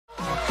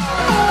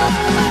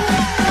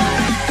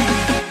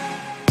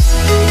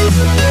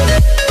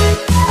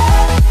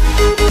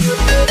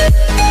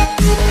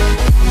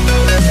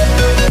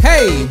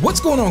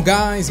on,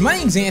 guys? My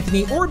name's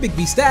Anthony, or Big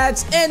B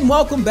Stats, and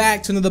welcome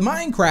back to another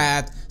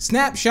Minecraft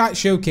Snapshot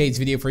Showcase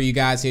video for you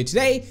guys here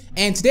today.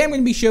 And today I'm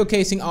going to be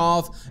showcasing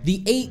off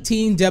the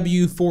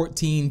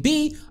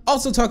 18W14B,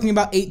 also talking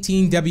about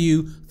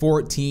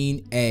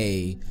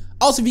 18W14A.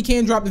 Also, if you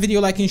can, drop the video,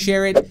 like, and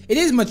share it. It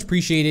is much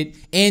appreciated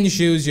and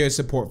shows your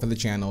support for the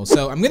channel.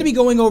 So I'm going to be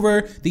going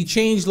over the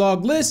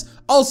changelog list,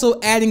 also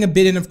adding a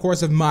bit in, of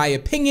course, of my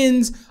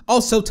opinions,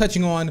 also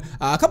touching on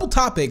a couple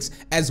topics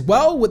as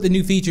well with the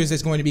new features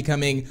that's going to be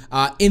coming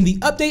in the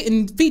update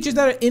and features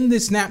that are in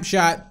this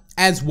snapshot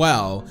as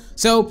well.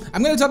 So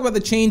I'm going to talk about the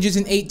changes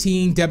in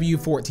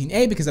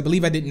 18W14A because I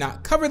believe I did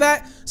not cover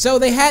that. So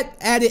they had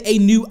added a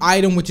new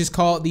item which is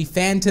called the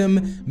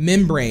Phantom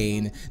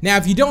Membrane. Now,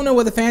 if you don't know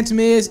what the Phantom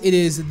is, it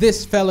is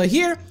this fella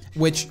here,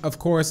 which of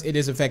course it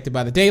is affected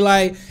by the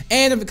daylight,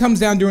 and if it comes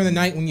down during the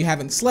night when you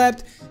haven't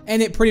slept,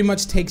 and it pretty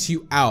much takes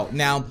you out.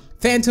 Now,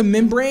 Phantom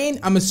Membrane,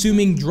 I'm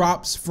assuming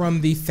drops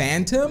from the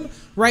Phantom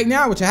right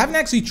now, which I haven't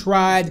actually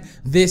tried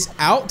this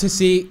out to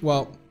see.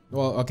 Well,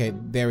 okay,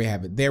 there we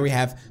have it. There we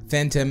have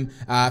Phantom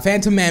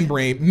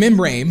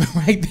Membrane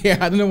right there.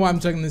 I don't know why I'm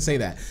trying to say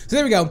that. So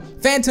there we go,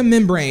 Phantom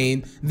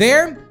Membrane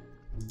there.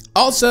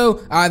 Also,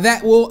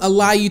 that will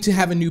allow you to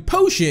have a new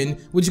potion,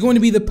 which is going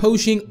to be the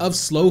Potion of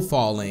Slow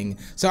Falling.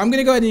 So I'm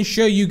gonna go ahead and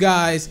show you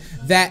guys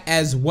that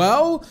as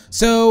well.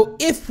 So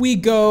if we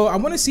go, I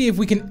wanna see if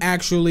we can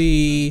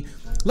actually,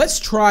 let's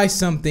try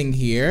something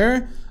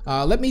here.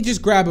 Let me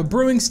just grab a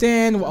brewing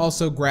stand. We'll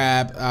also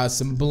grab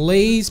some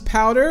blaze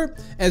powder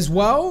as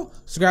well.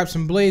 So grab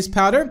some blaze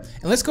powder,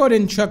 and let's go ahead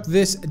and chuck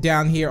this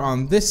down here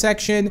on this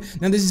section.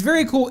 Now this is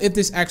very cool if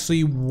this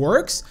actually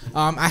works.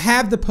 I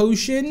have the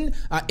potion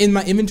in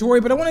my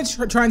inventory, but I want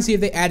to try and see if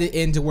they add it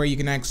into where you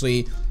can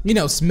actually, you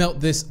know, smelt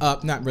this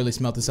up. Not really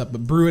smelt this up,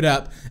 but brew it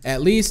up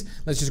at least.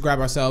 Let's just grab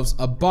ourselves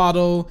a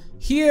bottle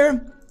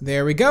here.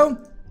 There we go.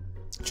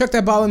 Chuck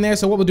that ball in there.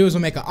 So what we'll do is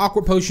we'll make an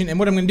aqua potion, and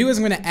what I'm gonna do is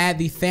I'm gonna add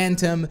the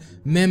Phantom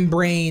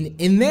Membrane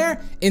in there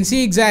and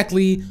see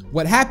exactly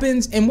what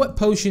happens and what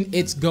potion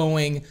it's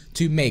going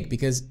to make,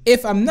 because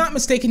if I'm not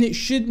mistaken, it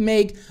should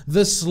make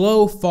the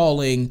Slow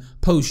Falling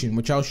potion,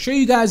 which I'll show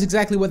you guys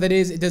exactly what that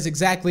is. It does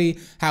exactly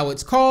how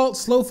it's called,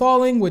 Slow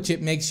Falling, which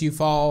it makes you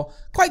fall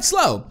quite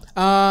slow.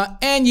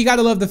 And you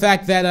gotta love the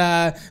fact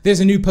that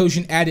there's a new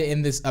potion added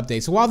in this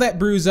update. So while that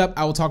brews up,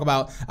 I will talk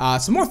about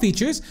some more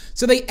features.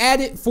 So they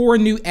added 4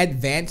 new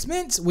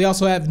advancements. We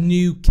also have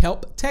new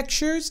kelp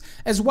textures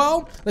as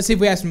well. Let's see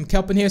if we have some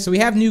kelp in here. So we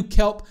have new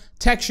kelp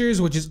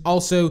textures, which is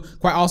also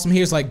quite awesome.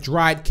 Here's like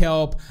dried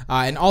kelp,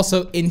 and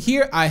also in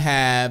here I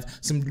have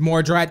some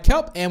more dried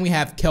kelp, and we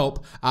have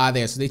kelp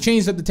there. So they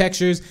changed up the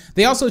textures.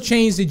 They also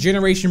changed the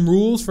generation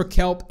rules for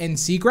kelp and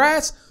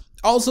seagrass.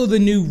 Also the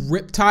new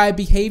riptide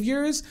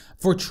behaviors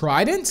for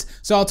tridents.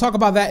 So I'll talk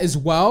about that as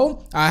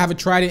well. I have a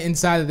trident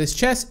inside of this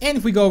chest, and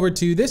if we go over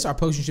to this, our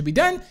potion should be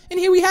done, and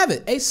here we have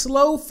it, a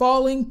slow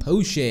falling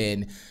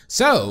potion.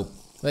 So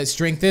let's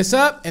drink this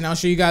up, and I'll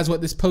show you guys what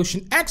this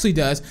potion actually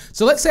does.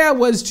 So let's say I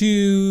was to,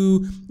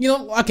 you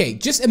know, okay,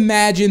 just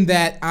imagine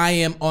that I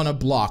am on a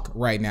block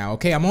right now,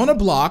 okay? I'm on a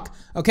block,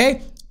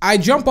 okay? I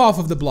jump off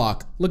of the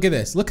block. Look at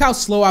this. Look how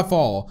slow I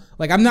fall.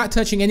 Like, I'm not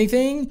touching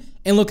anything,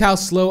 and look how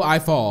slow I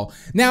fall.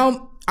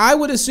 Now, I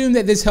would assume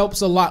that this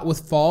helps a lot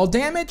with fall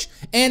damage,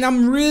 and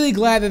I'm really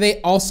glad that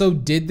they also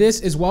did this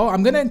as well.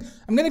 I'm gonna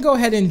go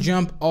ahead and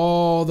jump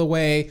all the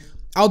way.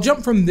 I'll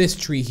jump from this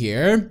tree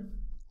here.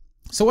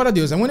 So what I'll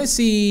do is I want to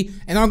see,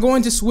 and I'm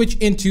going to switch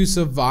into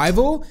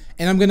survival,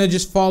 and I'm gonna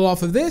just fall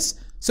off of this,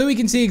 so we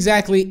can see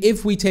exactly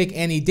if we take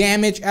any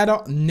damage at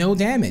all. No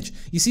damage.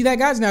 You see that,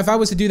 guys? Now, if I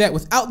was to do that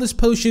without this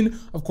potion,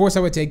 of course I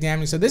would take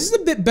damage. So this is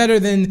a bit better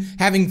than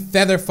having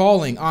feather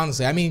falling,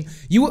 honestly. I mean,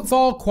 you would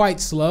fall quite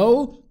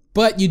slow,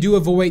 but you do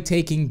avoid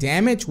taking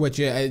damage, which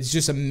is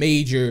just a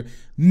major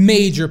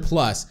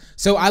plus.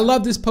 So I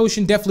love this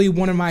potion, definitely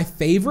one of my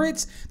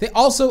favorites. They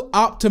also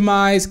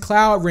optimize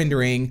cloud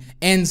rendering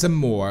and some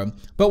more.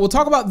 But we'll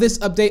talk about this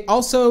update.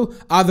 Also,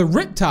 the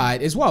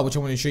Riptide as well, which I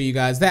want to show you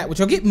guys that, which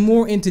I'll get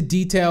more into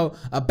detail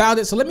about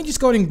it. So let me just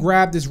go ahead and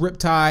grab this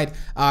Riptide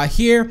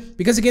here,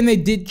 because again, they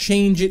did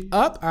change it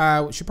up.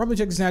 We should probably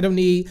check this now. I don't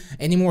need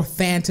any more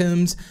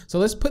phantoms. So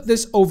let's put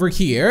this over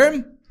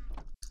here.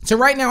 So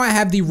right now I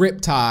have the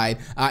Riptide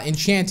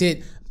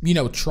enchanted, you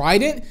know,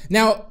 trident.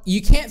 Now,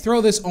 you can't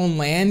throw this on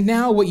land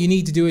now. What you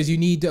need to do is you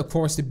need to, of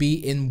course, to be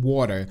in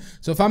water.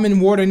 So if I'm in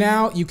water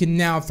now, you can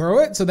now throw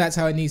it. So that's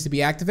how it needs to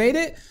be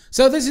activated.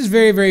 So this is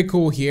very, very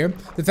cool here.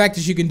 The fact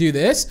that you can do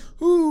this.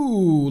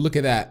 Ooh, look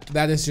at that.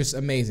 That is just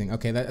amazing.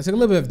 Okay, that's a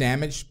little bit of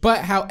damage.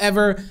 But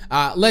however,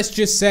 let's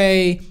just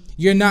say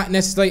you're not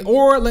necessarily,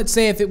 or let's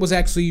say if it was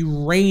actually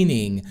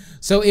raining.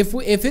 So if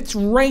it's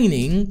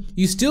raining,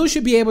 you still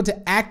should be able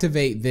to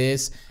activate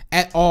this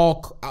at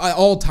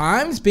all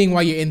times, being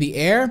while you're in the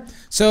air.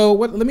 So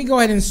let me go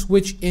ahead and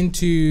switch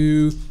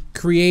into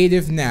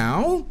creative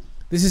now.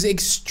 This is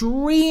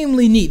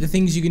extremely neat, the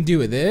things you can do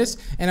with this.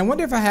 And I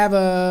wonder if I have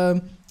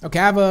a, okay,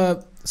 I have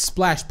a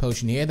splash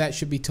potion here. That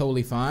should be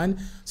totally fine.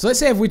 So let's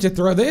say if we were to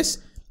throw this,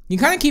 you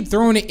kind of keep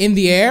throwing it in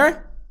the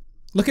air,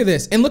 Look at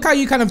this. And look how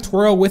you kind of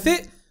twirl with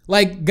it.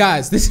 Like,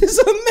 guys, this is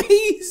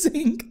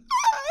amazing.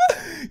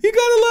 You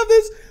gotta love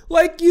this.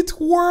 Like, you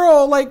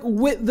twirl, like,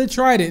 with the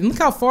trident. And look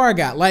how far I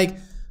got. Like,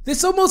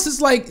 this almost is,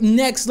 like,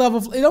 next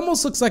level. It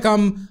almost looks like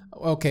I'm...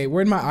 Okay,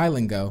 where'd my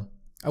island go?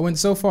 I went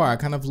so far, I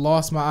kind of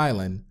lost my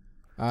island.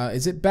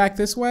 Is it back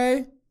this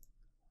way?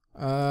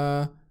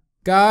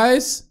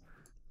 Guys?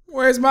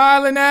 Where's my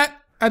island at?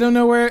 I don't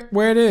know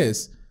where it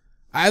is.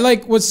 I,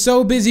 like, was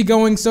so busy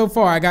going so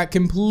far, I got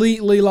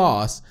completely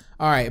lost.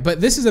 Alright,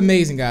 but this is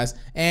amazing, guys.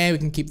 And we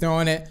can keep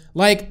throwing it.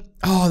 Like...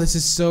 Oh, this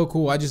is so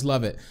cool. I just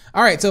love it.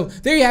 All right, so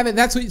there you have it.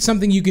 That's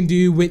something you can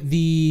do with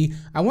the...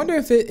 I wonder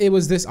if it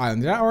was this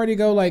island. Did I already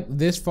go like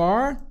this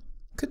far?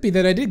 Could be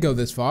that I did go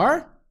this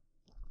far.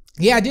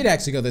 Yeah, I did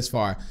actually go this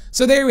far.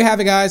 So there we have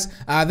it, guys.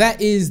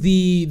 That is the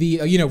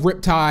you know,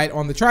 Riptide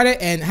on the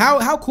Trident, and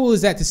how cool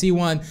is that to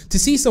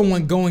see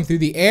someone going through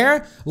the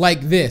air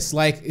like this?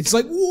 Like, it's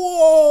like,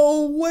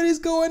 whoa, what is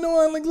going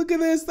on? Like, look at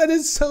this. That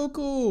is so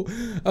cool.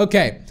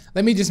 Okay,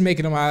 let me just make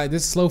it on my...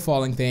 This slow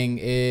falling thing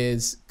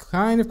is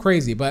kind of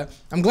crazy, but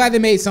I'm glad they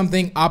made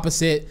something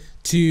opposite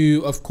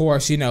to, of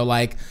course, you know,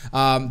 like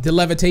the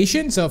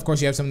levitation. So of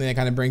course you have something that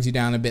kind of brings you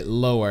down a bit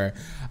lower.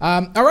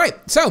 All right,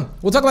 so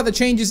we'll talk about the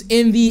changes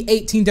in the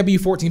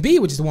 18W14B,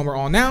 which is the one we're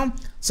on now.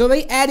 So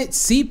they added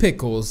sea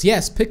pickles.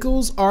 Yes,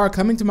 pickles are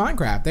coming to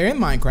Minecraft. They're in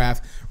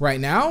Minecraft right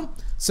now.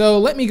 So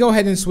let me go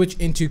ahead and switch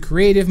into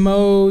creative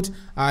mode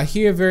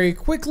here very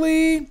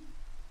quickly,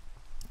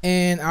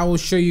 and I will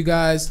show you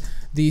guys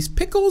these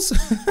pickles.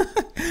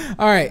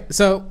 All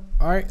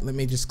right, let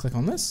me just click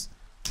on this.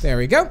 There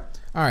we go.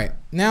 All right,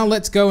 now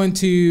let's go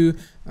into,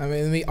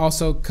 let me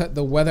also cut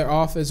the weather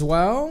off as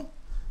well,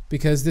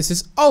 because this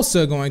is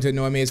also going to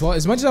annoy me as well.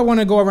 As much as I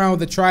want to go around with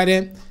the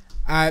trident,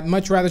 I'd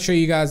much rather show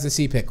you guys the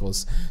sea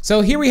pickles.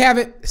 So here we have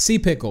it, sea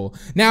pickle.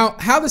 Now,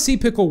 how the sea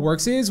pickle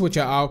works is, which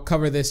I'll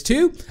cover this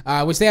too,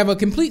 which they have a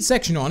complete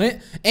section on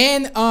it,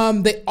 and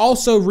they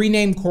also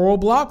renamed coral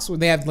blocks, where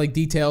they have like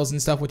details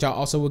and stuff, which I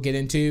also will get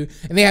into,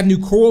 and they have new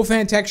coral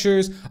fan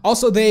textures.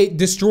 Also, they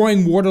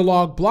destroying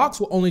waterlogged blocks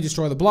will only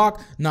destroy the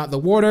block, not the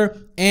water,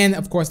 and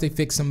of course they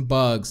fix some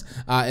bugs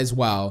as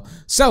well.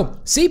 So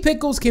sea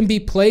pickles can be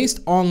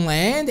placed on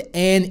land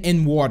and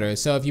in water.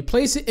 So if you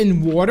place it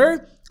in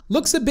water,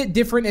 looks a bit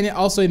different, and it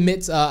also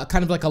emits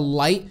kind of like a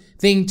light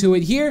thing to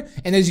it here.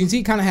 And as you can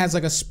see, it kind of has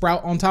like a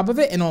sprout on top of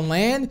it, and on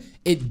land,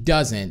 it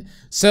doesn't.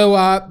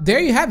 So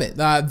there you have it.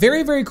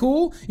 Very, very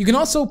cool. You can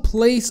also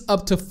place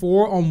up to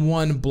 4 on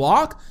one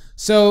block.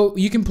 So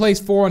you can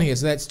place 4 on here.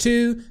 So that's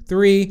 2,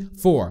 3,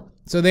 4.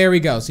 So there we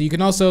go. So you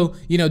can also,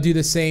 you know, do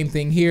the same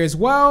thing here as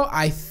well.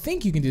 I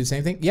think you can do the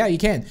same thing. Yeah, you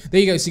can.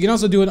 There you go. So you can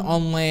also do it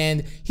on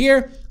land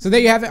here. So there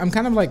you have it. I'm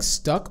kind of like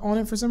stuck on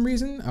it for some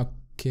reason.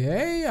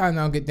 Okay, and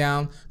I'll get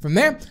down from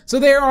there. So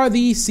there are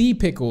the sea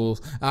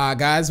pickles,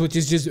 guys, which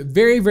is just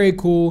very, very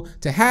cool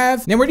to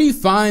have. Now, where do you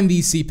find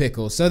these sea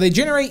pickles? So they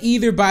generate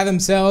either by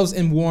themselves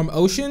in warm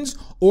oceans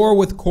or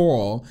with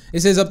coral. It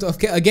says up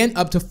to, again,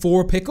 up to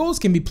 4 pickles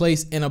can be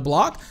placed in a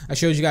block. I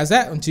showed you guys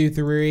that. 1, 2,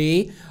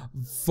 3,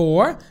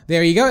 4.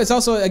 There you go. It's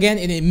also, again,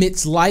 it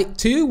emits light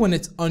too when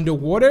it's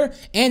underwater,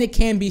 and it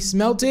can be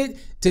smelted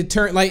to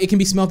turn, like, it can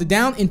be smelted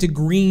down into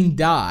green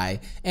dye.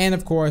 And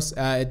of course,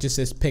 it just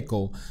says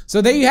pickle.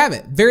 So there you have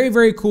it. Very,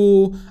 very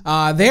cool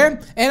there.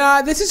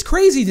 And this is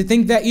crazy to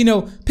think that, you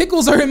know,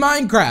 pickles are in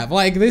Minecraft.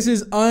 Like, this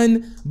is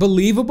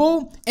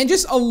unbelievable, and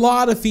just a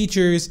lot of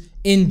features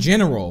in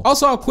general.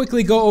 Also, I'll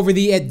quickly go over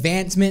the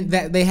advancement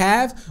that they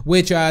have,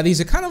 which these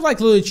are kind of like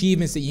little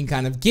achievements that you can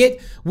kind of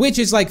get, which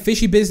is like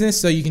fishy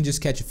business, so you can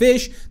just catch a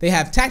fish. They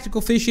have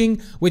tactical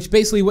fishing, which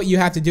basically what you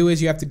have to do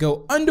is you have to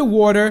go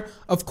underwater,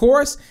 of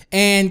course,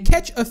 and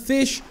catch a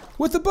fish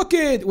with a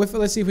bucket.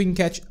 Let's see if we can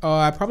catch,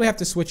 I probably have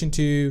to switch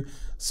into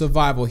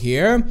survival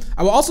here.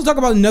 I will also talk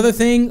about another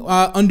thing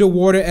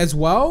underwater as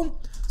well.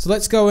 So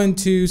let's go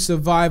into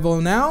survival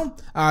now.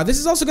 This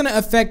is also gonna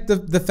affect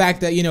the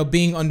fact that, you know,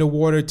 being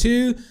underwater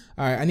too.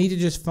 All right, I need to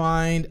just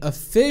find a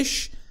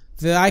fish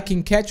that I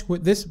can catch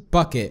with this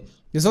bucket.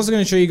 It's also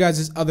gonna show you guys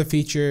this other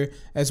feature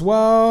as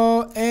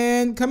well.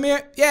 And come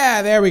here,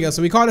 yeah, there we go.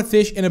 So we caught a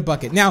fish in a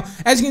bucket. Now,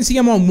 as you can see,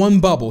 I'm on 1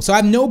 bubble. So I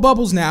have no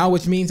bubbles now,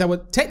 which means I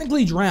would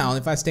technically drown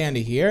if I stay under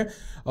here.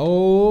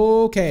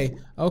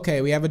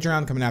 Okay, we have a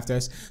drown coming after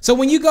us. So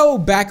when you go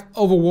back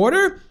over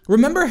water,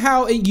 remember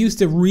how it used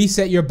to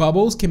reset your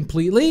bubbles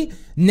completely?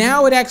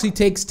 Now it actually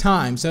takes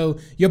time. So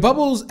your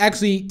bubbles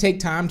actually take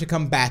time to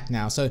come back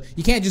now. So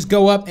you can't just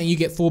go up and you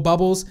get full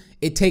bubbles.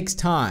 It takes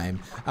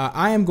time.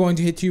 I am going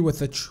to hit you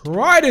with a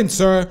trident,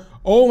 sir.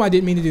 Oh, I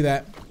didn't mean to do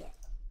that.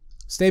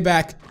 Stay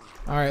back.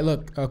 All right,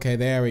 look. Okay,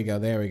 there we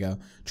go.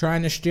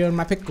 Trying to steal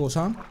my pickles,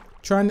 huh?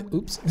 Trying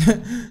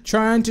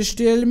to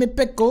steal my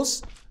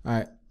pickles. All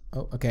right.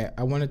 Oh, okay.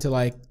 I wanted to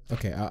like.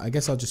 Okay. I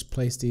guess I'll just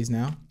place these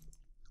now.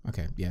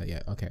 Okay.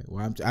 Yeah. Okay.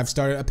 Well, I've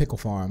started a pickle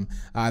farm.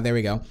 There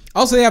we go.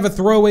 Also, they have a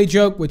throwaway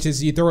joke, which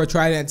is you throw a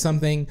trident at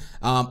something.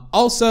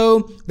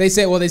 Also, they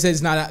say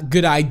it's not a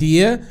good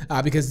idea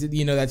because,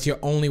 you know, that's your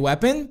only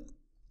weapon.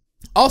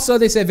 Also,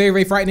 they said very,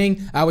 very frightening,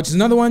 which is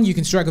another one. You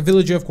can strike a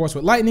villager, of course,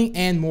 with lightning,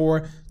 and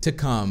more to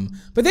come.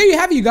 But there you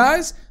have it, you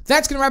guys.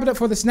 That's going to wrap it up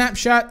for the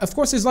snapshot. Of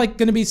course, there's like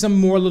going to be some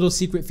more little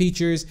secret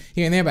features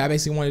here and there, but I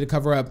basically wanted to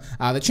cover up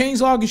the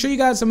changelog and show you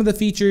guys some of the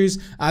features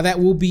that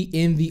will be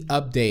in the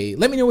update.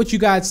 Let me know what you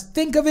guys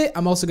think of it.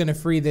 I'm also going to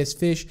free this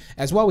fish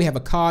as well. We have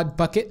a cod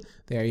bucket.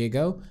 There you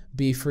go.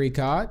 Be free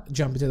cod.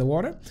 Jump into the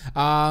water.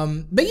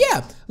 But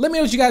yeah, let me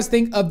know what you guys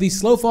think of the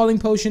slow falling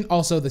potion,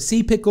 also the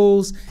sea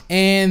pickles,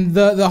 and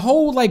the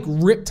whole like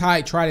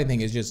riptide trident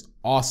thing is just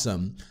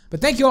awesome. But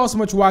thank you all so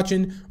much for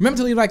watching. Remember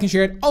to leave a like and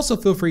share it. Also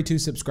feel free to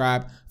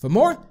subscribe for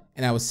more,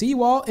 and I will see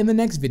you all in the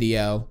next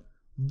video.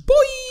 Bye!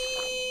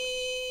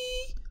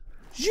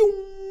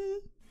 Zoom.